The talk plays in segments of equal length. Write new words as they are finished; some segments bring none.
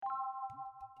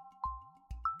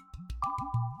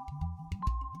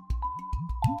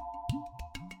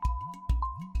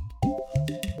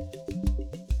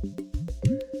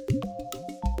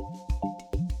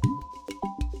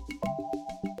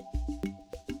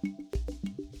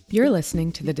You're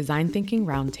listening to the Design Thinking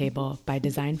Roundtable by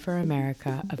Design for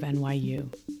America of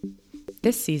NYU.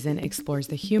 This season explores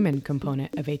the human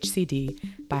component of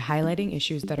HCD by highlighting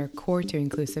issues that are core to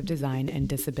inclusive design and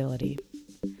disability.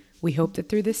 We hope that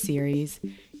through this series,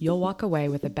 you'll walk away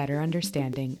with a better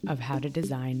understanding of how to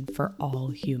design for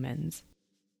all humans.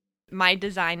 My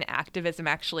design activism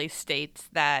actually states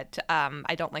that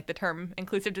I don't like the term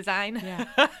inclusive design.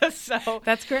 Yeah. So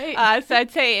that's great. So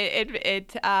I'd say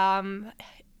it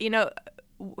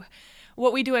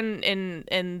what we do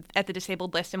in at the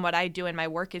Disabled List and what I do in my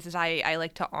work is I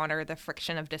like to honor the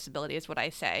friction of disability is what I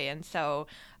say. And so,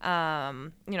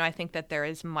 I think that there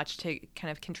is much to kind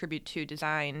of contribute to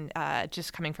design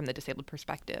just coming from the disabled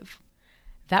perspective.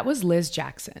 That was Liz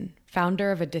Jackson,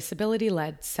 founder of a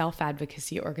disability-led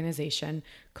self-advocacy organization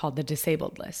called the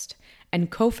Disabled List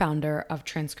and co-founder of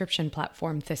transcription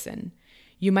platform Thyssen.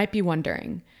 You might be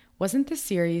wondering, wasn't this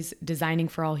series, Designing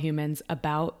for All Humans,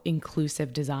 about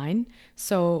inclusive design?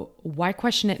 So why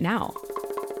question it now?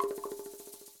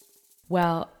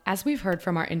 Well, as we've heard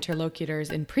from our interlocutors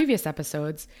in previous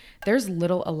episodes, there's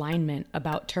little alignment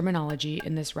about terminology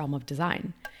in this realm of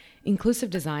design. Inclusive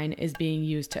design is being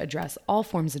used to address all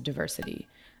forms of diversity,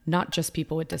 not just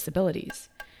people with disabilities.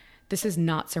 This is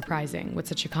not surprising with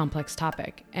such a complex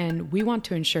topic, and we want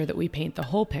to ensure that we paint the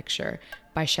whole picture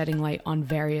by shedding light on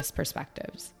various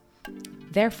perspectives.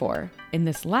 Therefore, in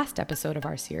this last episode of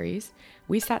our series,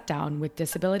 we sat down with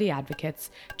disability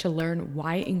advocates to learn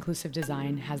why inclusive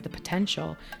design has the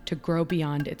potential to grow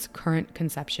beyond its current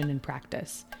conception and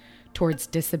practice towards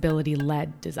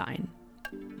disability-led design.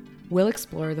 We'll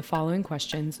explore the following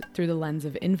questions through the lens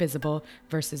of invisible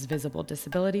versus visible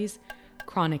disabilities,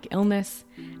 chronic illness,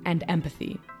 and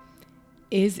empathy.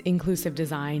 Is inclusive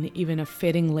design even a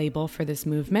fitting label for this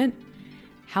movement?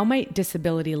 How might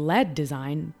disability-led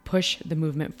design push the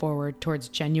movement forward towards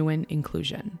genuine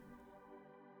inclusion?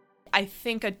 I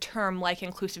think a term like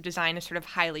inclusive design is sort of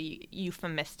highly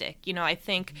euphemistic. I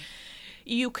think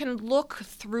you can look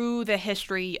through the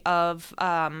history of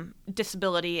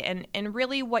disability and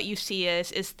really what you see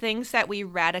is things that we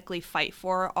radically fight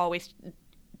for always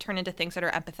turn into things that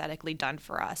are empathetically done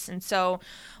for us. And so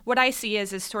what I see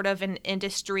is sort of an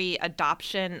industry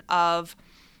adoption of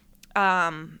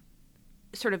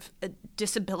sort of a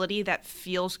disability that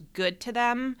feels good to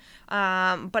them,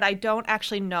 but I don't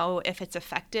actually know if it's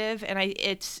effective. And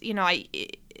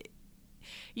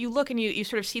you look and you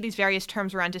sort of see these various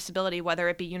terms around disability, whether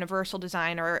it be universal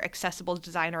design or accessible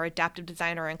design or adaptive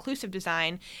design or inclusive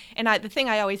design. And the thing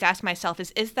I always ask myself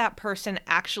is that person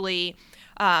actually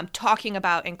talking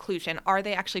about inclusion? Are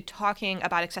they actually talking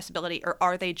about accessibility, or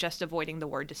are they just avoiding the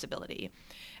word disability?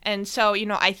 And so,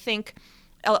 I think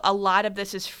a lot of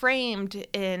this is framed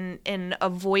in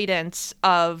avoidance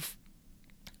of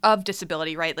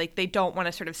disability, right? Like they don't want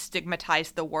to sort of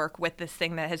stigmatize the work with this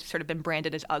thing that has sort of been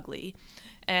branded as ugly.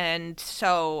 And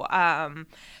so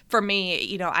for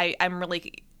me, I'm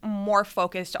really more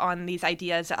focused on these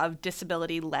ideas of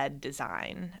disability-led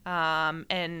design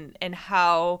and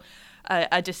how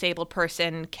a disabled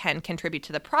person can contribute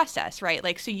to the process, right?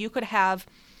 Like, so you could have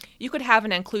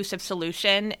an inclusive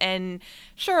solution, and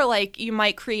sure, like you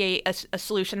might create a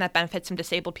solution that benefits some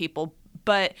disabled people,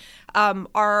 but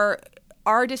are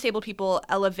disabled people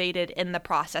elevated in the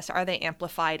process? Are they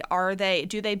amplified?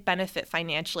 Do they benefit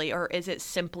financially, or is it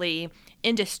simply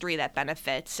industry that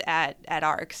benefits at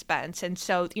our expense? And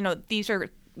so, these are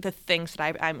the things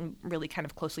that I'm really kind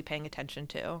of closely paying attention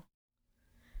to.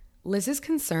 Liz's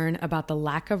concern about the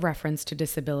lack of reference to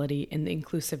disability in the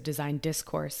inclusive design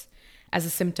discourse as a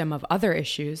symptom of other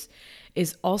issues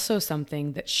is also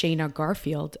something that Shayna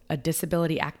Garfield, a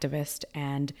disability activist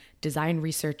and design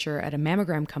researcher at a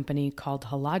mammogram company called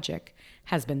Hologic,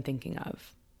 has been thinking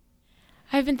of.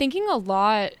 I've been thinking a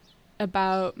lot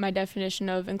about my definition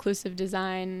of inclusive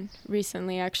design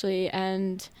recently, actually,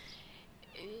 and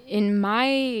in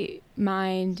my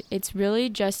mind, it's really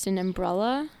just an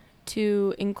umbrella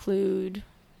to include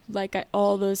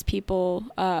all those people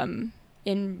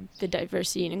in the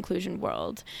diversity and inclusion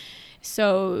world.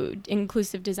 So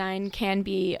inclusive design can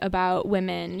be about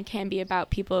women, can be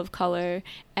about people of color,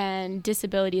 and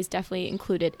disability is definitely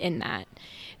included in that.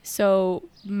 So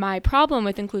my problem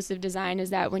with inclusive design is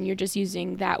that when you're just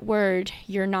using that word,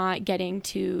 you're not getting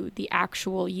to the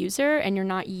actual user and you're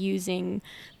not using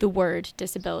the word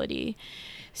disability.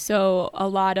 So a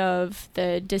lot of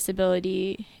the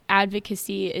disability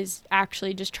advocacy is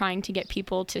actually just trying to get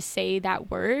people to say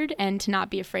that word and to not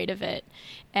be afraid of it.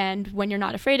 And when you're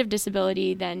not afraid of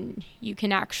disability, then you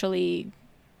can actually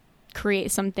create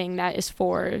something that is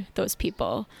for those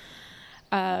people.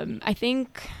 I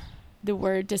think the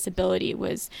word disability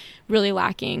was really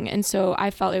lacking. And so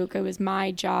I felt like it was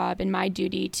my job and my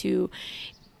duty to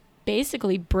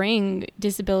basically bring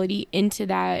disability into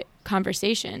that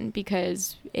conversation,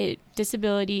 because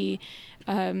disability,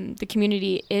 the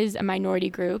community is a minority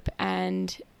group,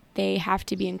 and they have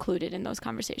to be included in those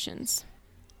conversations.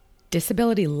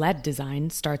 Disability-led design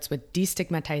starts with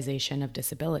destigmatization of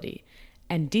disability,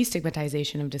 and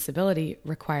destigmatization of disability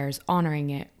requires honoring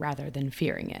it rather than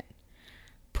fearing it.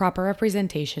 Proper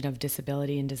representation of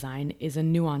disability in design is a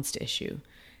nuanced issue,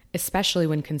 especially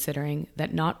when considering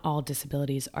that not all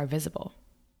disabilities are visible.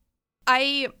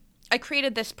 I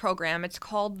created this program. It's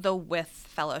called the With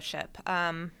Fellowship.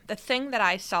 The thing that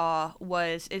I saw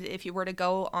was, if you were to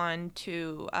go on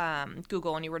to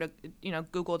Google and you were to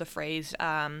Google the phrase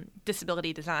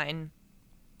disability design,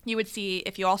 you would see,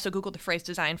 if you also Googled the phrase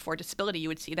design for disability, you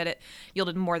would see that it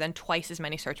yielded more than twice as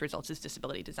many search results as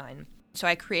disability design. So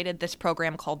I created this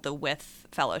program called the With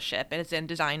Fellowship, and it's in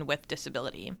design with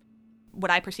disability. What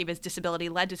I perceive as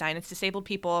disability-led design. It's disabled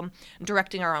people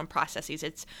directing our own processes.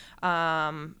 It's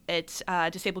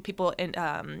disabled people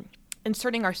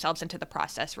inserting ourselves into the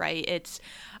process, right? It's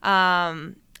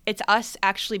us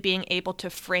actually being able to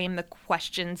frame the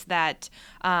questions that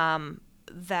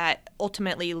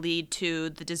ultimately lead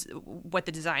to what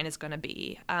the design is going to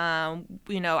be.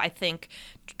 I think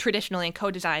traditionally in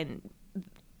co-design,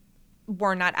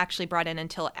 we're not actually brought in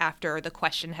until after the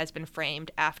question has been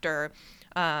framed, after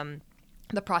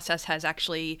the process has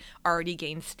actually already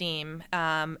gained steam,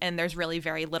 and there's really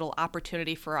very little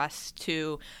opportunity for us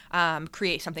to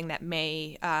create something that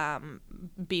may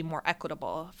be more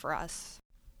equitable for us.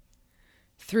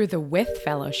 Through the With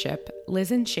Fellowship,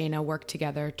 Liz and Shayna worked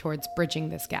together towards bridging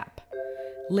this gap.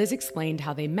 Liz explained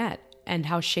how they met and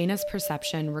how Shayna's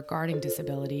perception regarding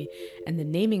disability and the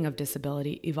naming of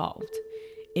disability evolved.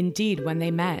 Indeed, when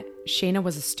they met, Shayna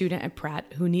was a student at Pratt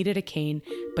who needed a cane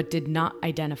but did not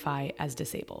identify as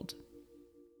disabled.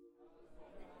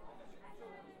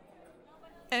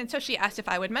 And so she asked if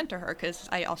I would mentor her, because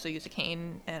I also use a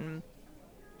cane and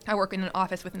I work in an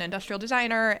office with an industrial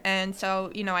designer. And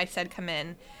so, I said, come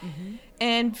in. Mm-hmm.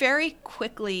 And very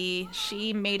quickly,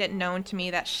 she made it known to me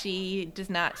that she does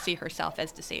not see herself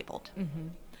as disabled,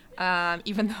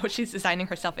 even though she's designing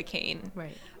herself a cane.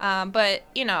 Right. But,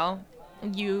 it's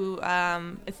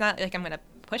not like I'm going to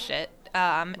push it.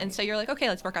 And so you're like, okay,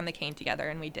 let's work on the cane together.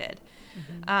 And we did.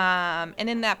 Mm-hmm.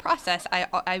 And in that process,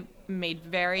 I made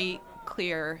very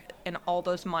clear in all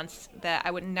those months that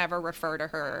I would never refer to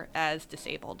her as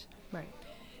disabled. Right.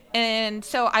 And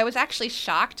so I was actually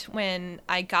shocked when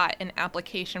I got an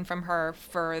application from her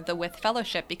for the With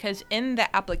Fellowship, because in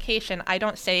the application, I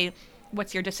don't say,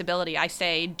 what's your disability? I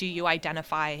say, do you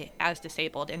identify as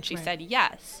disabled? And she said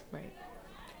yes. Right.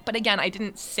 But again, I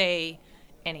didn't say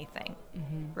anything,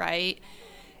 right?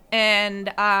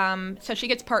 And so she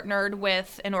gets partnered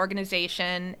with an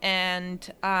organization, and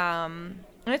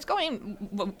it's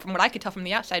going, from what I could tell from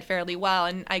the outside, fairly well.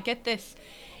 And I get this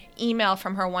email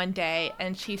from her one day,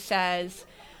 and she says,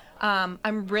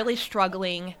 I'm really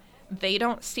struggling. They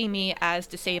don't see me as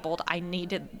disabled. I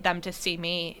needed them to see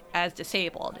me as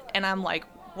disabled. And I'm like,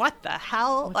 what the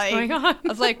hell? What's going on? I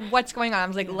was like, what's going on? I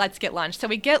was like, let's get lunch. So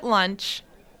we get lunch.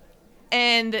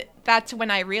 And that's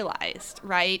when I realized,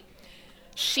 right?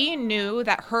 She knew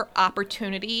that her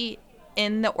opportunity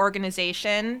in the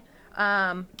organization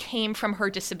came from her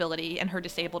disability and her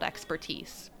disabled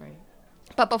expertise. Right.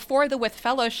 But before the With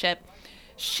Fellowship,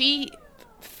 she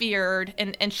feared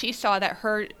and she saw that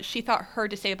she thought her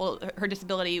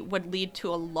disability would lead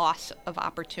to a loss of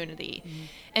opportunity. Mm-hmm.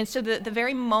 And so the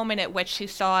very moment at which she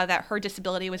saw that her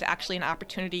disability was actually an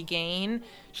opportunity gain,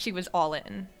 she was all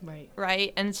in.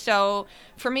 Right. And so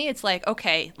for me, it's like,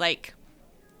 okay, like,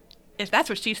 if that's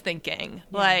what she's thinking,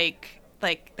 like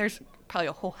there's probably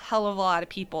a whole hell of a lot of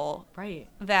people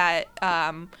that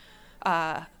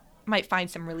might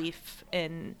find some relief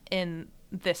in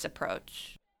this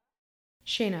approach.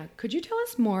 Shayna, could you tell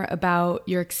us more about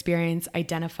your experience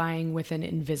identifying with an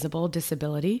invisible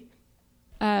disability?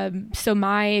 So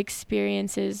my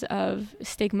experiences of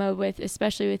stigma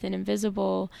especially with an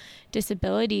invisible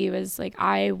disability was like,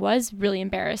 I was really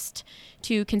embarrassed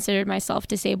to consider myself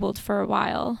disabled for a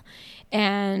while.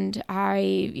 And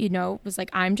I, was like,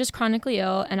 I'm just chronically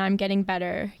ill and I'm getting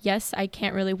better. Yes, I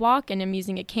can't really walk and I'm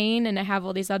using a cane and I have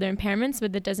all these other impairments,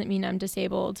 but that doesn't mean I'm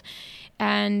disabled.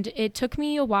 And it took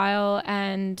me a while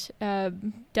and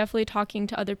definitely talking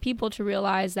to other people to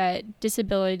realize that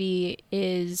disability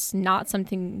is not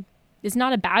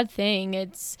a bad thing.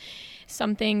 It's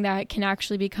something that can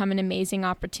actually become an amazing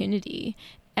opportunity.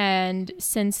 And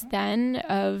since then,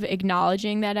 of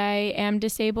acknowledging that I am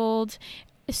disabled,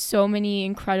 so many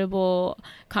incredible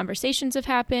conversations have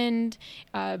happened.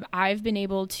 I've been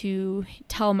able to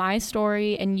tell my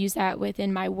story and use that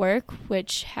within my work,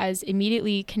 which has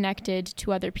immediately connected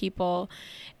to other people.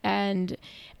 And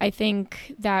I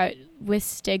think that with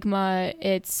stigma,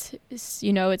 it's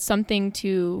something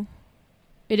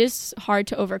it is hard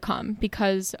to overcome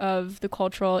because of the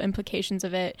cultural implications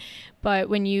of it. But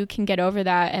when you can get over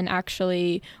that and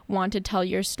actually want to tell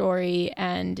your story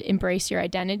and embrace your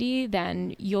identity,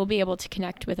 then you'll be able to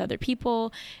connect with other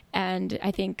people. And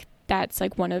I think that's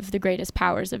like one of the greatest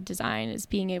powers of design, is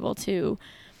being able to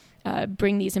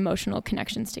bring these emotional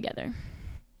connections together.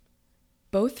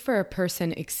 Both for a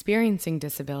person experiencing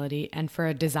disability and for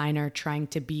a designer trying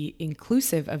to be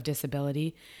inclusive of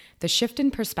disability, the shift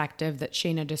in perspective that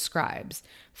Shayna describes,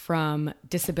 from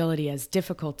disability as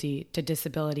difficulty to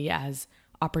disability as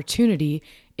opportunity,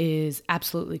 is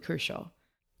absolutely crucial.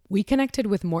 We connected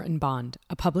with Morton Bond,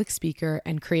 a public speaker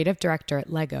and creative director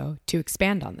at LEGO, to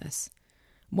expand on this.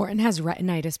 Morton has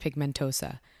retinitis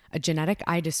pigmentosa, a genetic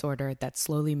eye disorder that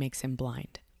slowly makes him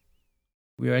blind.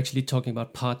 We were actually talking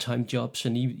about part-time jobs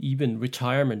and even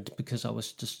retirement, because I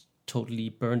was just totally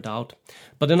burned out.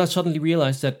 But then I suddenly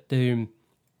realized that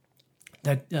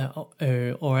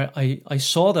I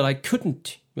saw that I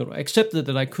couldn't, accepted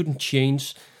that I couldn't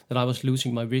change, that I was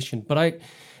losing my vision. But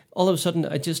all of a sudden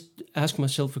I just asked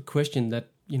myself a question that,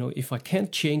 if I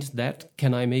can't change that,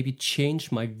 can I maybe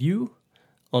change my view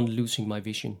on losing my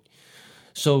vision?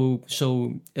 So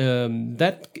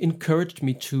that encouraged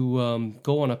me to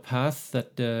go on a path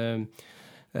that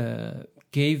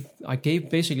I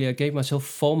gave myself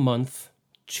 4 months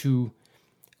to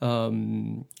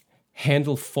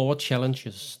handle 4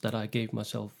 challenges that I gave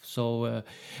myself. So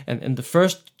and the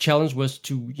first challenge was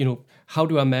to how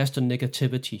do I master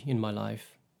negativity in my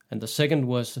life, and the second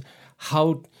was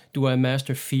how do I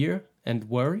master fear and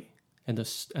worry, and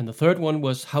the third one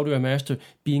was how do I master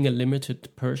being a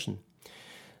limited person.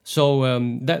 So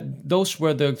those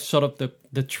were the sort of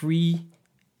the 3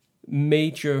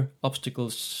 major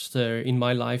obstacles in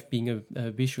my life, being a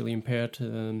visually impaired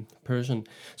person.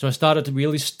 So I started to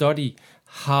really study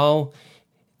how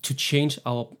to change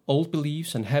our old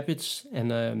beliefs and habits, and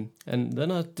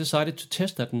then I decided to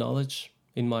test that knowledge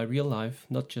in my real life,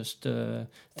 not just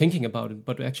thinking about it,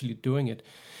 but actually doing it.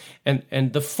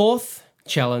 And the fourth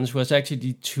challenge was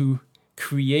actually to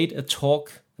create a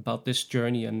talk about this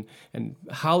journey and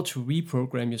how to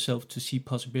reprogram yourself to see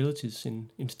possibilities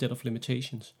instead of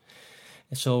limitations.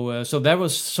 So that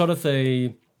was sort of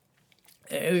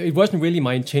it wasn't really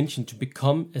my intention to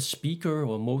become a speaker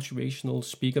or a motivational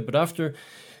speaker, but after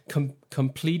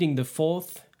completing the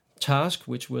fourth task,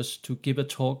 which was to give a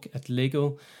talk at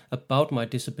LEGO about my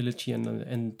disability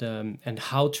and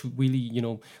how to really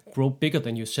grow bigger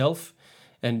than yourself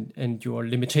and your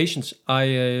limitations,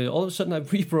 I all of a sudden I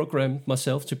reprogrammed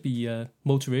myself to be a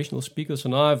motivational speaker. So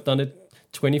now I've done it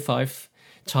 25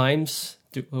 times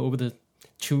over the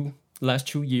last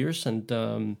 2 years,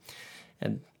 and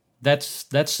that's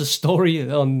the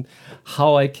story on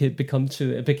how I became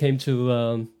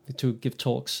to give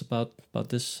talks about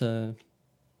this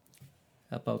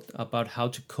about how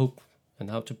to cope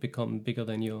and how to become bigger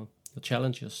than your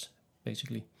challenges,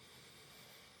 basically.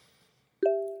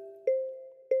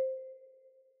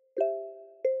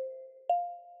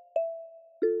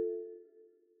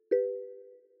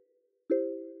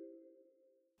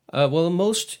 Well, the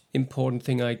most important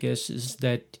thing, I guess, is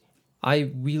that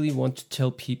I really want to tell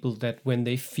people that when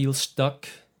they feel stuck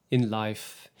in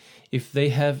life, if they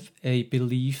have a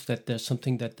belief that there's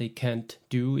something that they can't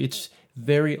do, it's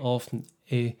very often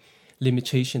a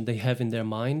limitation they have in their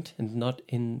mind and not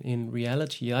in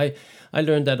reality. I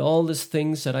learned that all these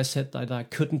things that I said that I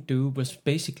couldn't do was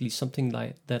basically something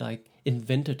that I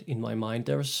invented in my mind.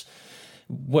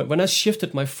 When I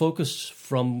shifted my focus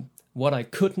from what I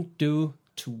couldn't do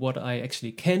to what I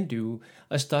actually can do,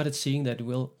 I started seeing that,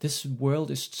 well, this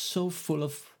world is so full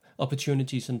of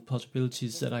opportunities and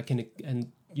possibilities that I can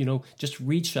just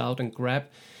reach out and grab.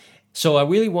 So I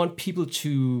really want people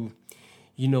to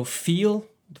feel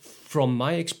from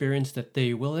my experience that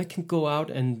they can go out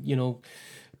and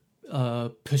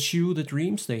pursue the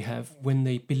dreams they have when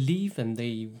they believe, and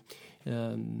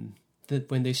that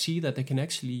when they see that they can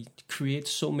actually create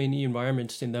so many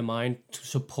environments in their mind to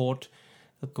support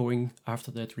going after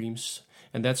their dreams.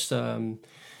 And that's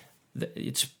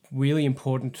it's really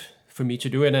important for me to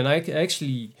do it. And I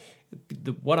actually,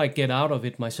 what I get out of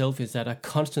it myself is that I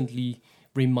constantly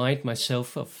remind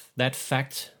myself of that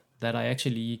fact, that I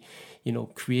actually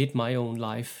create my own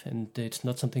life, and it's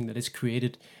not something that is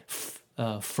created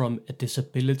from a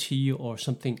disability or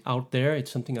something out there.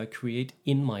 It's something I create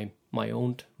in my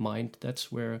own mind. That's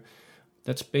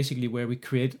basically where we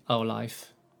create our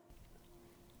life.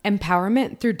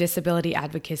 Empowerment through disability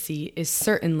advocacy is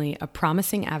certainly a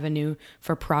promising avenue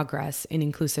for progress in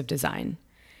inclusive design.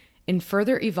 In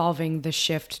further evolving the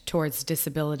shift towards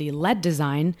disability-led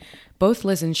design, both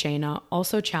Liz and Shayna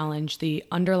also challenge the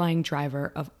underlying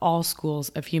driver of all schools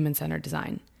of human-centered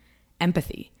design,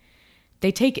 empathy.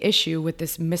 They take issue with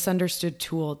this misunderstood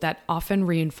tool that often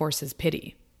reinforces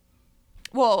pity.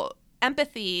 Well,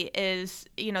 empathy is,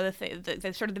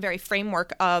 the sort of the very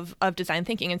framework of design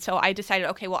thinking. And so I decided,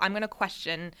 okay, well, I'm going to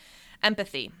question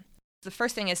empathy. The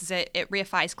first thing is that it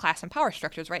reifies class and power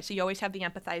structures, right? So you always have the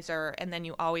empathizer, and then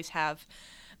you always have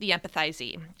the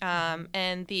empathizee.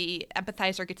 And the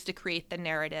empathizer gets to create the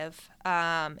narrative.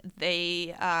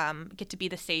 They get to be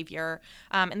the savior.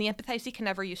 And the empathizee can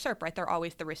never usurp, right? They're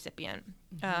always the recipient.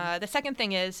 The second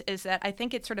thing is that I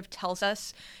think it sort of tells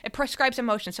us, it prescribes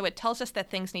emotion. So it tells us that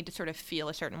things need to sort of feel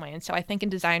a certain way. And so I think in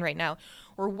design right now,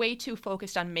 we're way too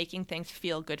focused on making things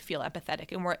feel good, feel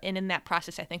empathetic. And in that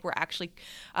process, I think we're actually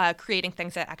creating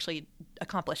things that actually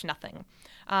accomplish nothing.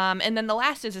 And then the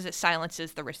last is it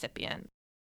silences the recipient.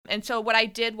 And so what I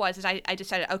did was I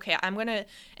decided, okay, I'm going to,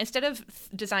 instead of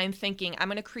design thinking, I'm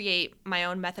going to create my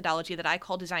own methodology that I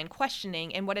call design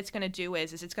questioning. And what it's going to do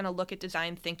is it's going to look at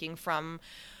design thinking from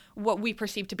what we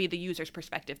perceive to be the user's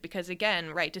perspective. Because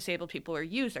again, right, disabled people are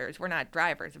users. We're not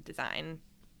drivers of design.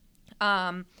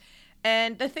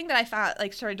 And the thing that I found,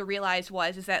 started to realize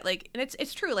is that, and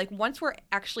it's true, once we're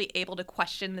actually able to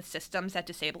question the systems that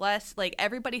disable us,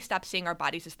 everybody stopped seeing our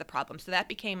bodies as the problem. So that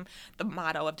became the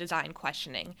motto of design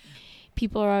questioning.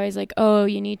 People are always like, oh,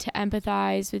 you need to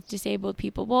empathize with disabled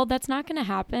people. Well, that's not going to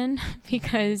happen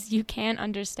because you can't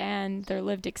understand their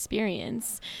lived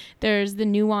experience. There's the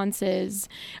nuances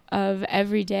of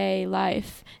everyday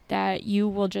life that you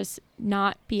will just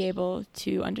not be able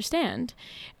to understand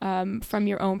from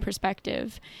your own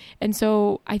perspective. And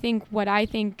so I think what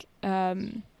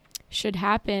should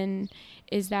happen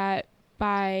is that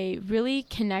by really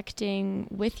connecting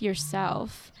with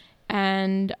yourself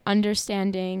and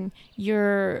understanding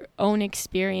your own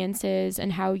experiences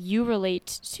and how you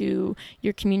relate to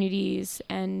your communities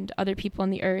and other people on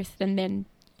the earth, and then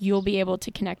you'll be able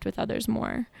to connect with others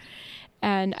more.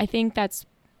 And I think that's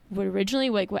what originally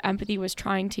what empathy was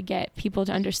trying to get people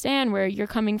to understand, where you're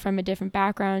coming from a different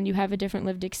background, you have a different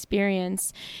lived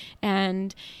experience,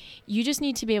 and you just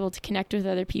need to be able to connect with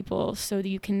other people so that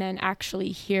you can then actually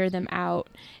hear them out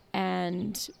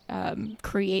and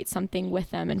create something with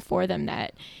them and for them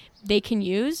that they can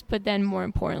use, but then more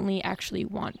importantly, actually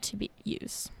want to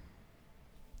use.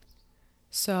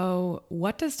 So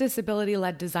what does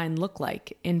disability-led design look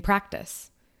like in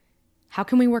practice? How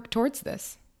can we work towards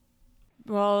this?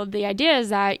 Well, the idea is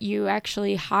that you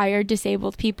actually hire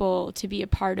disabled people to be a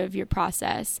part of your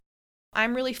process.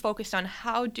 I'm really focused on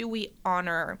how do we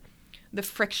honor the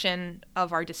friction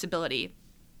of our disability.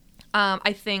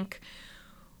 I think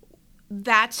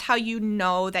that's how you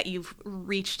know that you've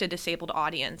reached a disabled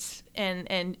audience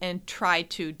and tried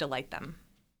to delight them.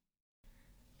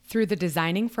 Through the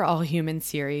Designing for All Humans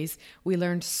series, we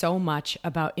learned so much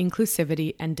about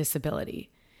inclusivity and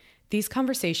disability. These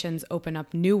conversations open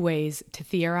up new ways to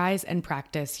theorize and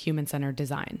practice human-centered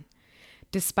design.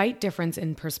 Despite difference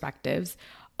in perspectives,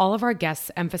 all of our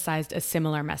guests emphasized a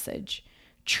similar message.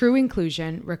 True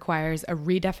inclusion requires a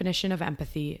redefinition of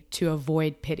empathy to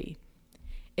avoid pity.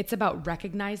 It's about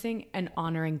recognizing and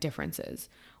honoring differences,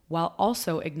 while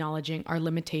also acknowledging our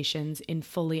limitations in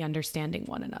fully understanding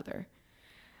one another.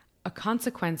 A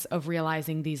consequence of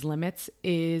realizing these limits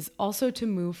is also to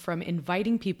move from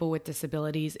inviting people with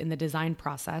disabilities in the design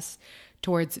process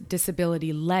towards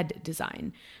disability-led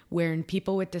design, wherein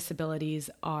people with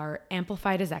disabilities are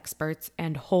amplified as experts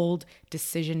and hold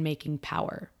decision-making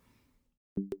power.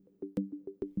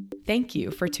 Thank you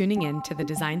for tuning in to the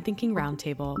Design Thinking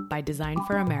Roundtable by Design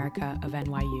for America of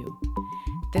NYU.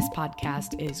 This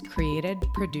podcast is created,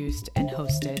 produced, and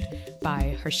hosted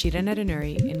by Harshita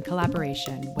Nadanuri in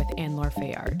collaboration with Anne-Laure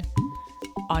Fayard.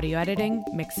 Audio editing,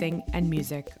 mixing, and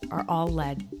music are all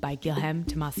led by Guilhem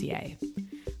Tomasier.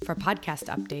 For podcast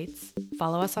updates,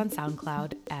 follow us on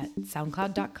SoundCloud at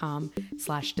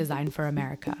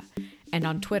soundcloud.com/designforamerica and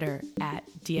on Twitter at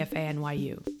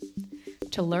DFANYU.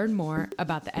 To learn more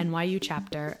about the NYU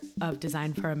chapter of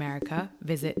Design for America,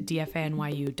 visit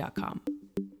dfanyu.com.